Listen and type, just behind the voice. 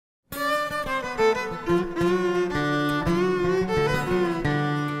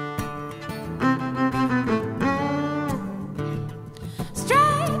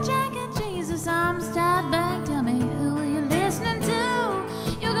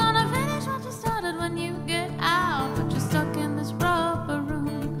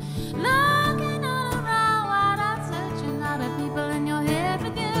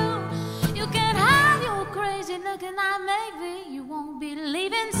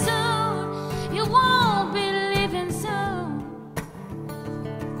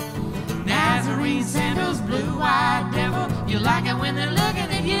green sandals, blue-eyed devil. You like it when they're looking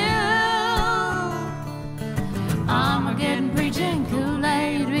at you. Armageddon preaching,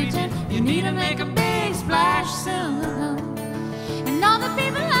 Kool-Aid reaching. You need to make a big splash soon. And all the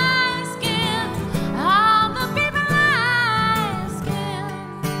people asking, all the people asking,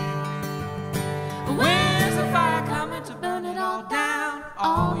 when's the fire coming to burn it all down?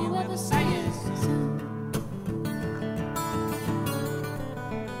 All you ever say is soon.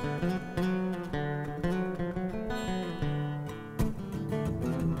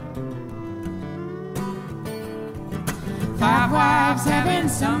 5 wives having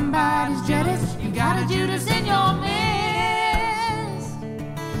somebody's jealous. You got a Judas in your midst.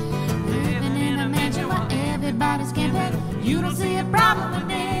 Living in a mansion while everybody's camping. You don't see a problem with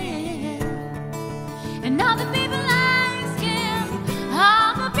it. And all the people asking,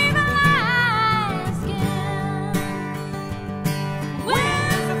 all the people asking,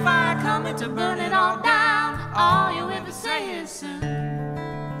 when's the fire coming to burn it all down? All you ever say is soon.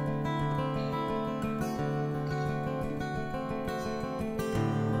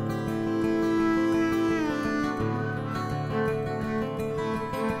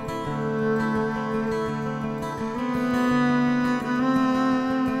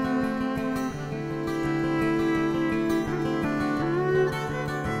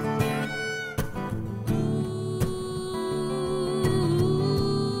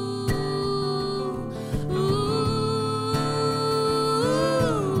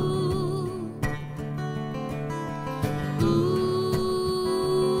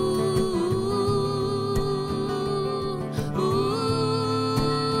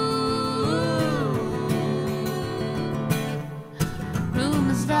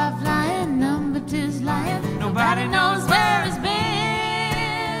 Nobody knows where he's been.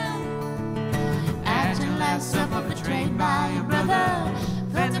 At your last supper, betrayed by your brother.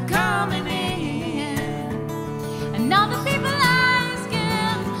 Friends are coming in. And all the people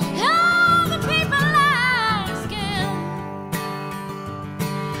asking, all the people asking,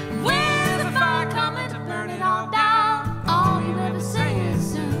 when's the fire coming to burn it all down? All you ever say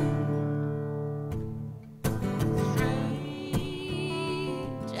is soon. Straight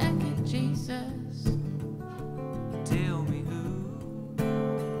jacket Jesus. Tell me who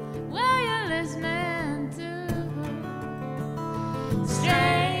were you listening to?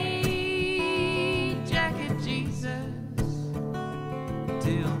 Straight jacket Jesus.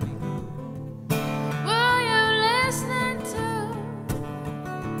 Tell me who were you listening to?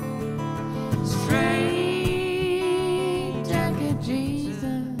 Straight jacket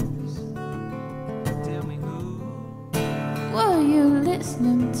Jesus. Tell me who were you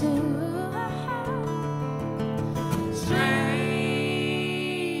listening to? Straight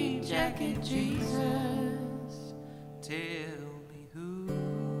jacket Jesus.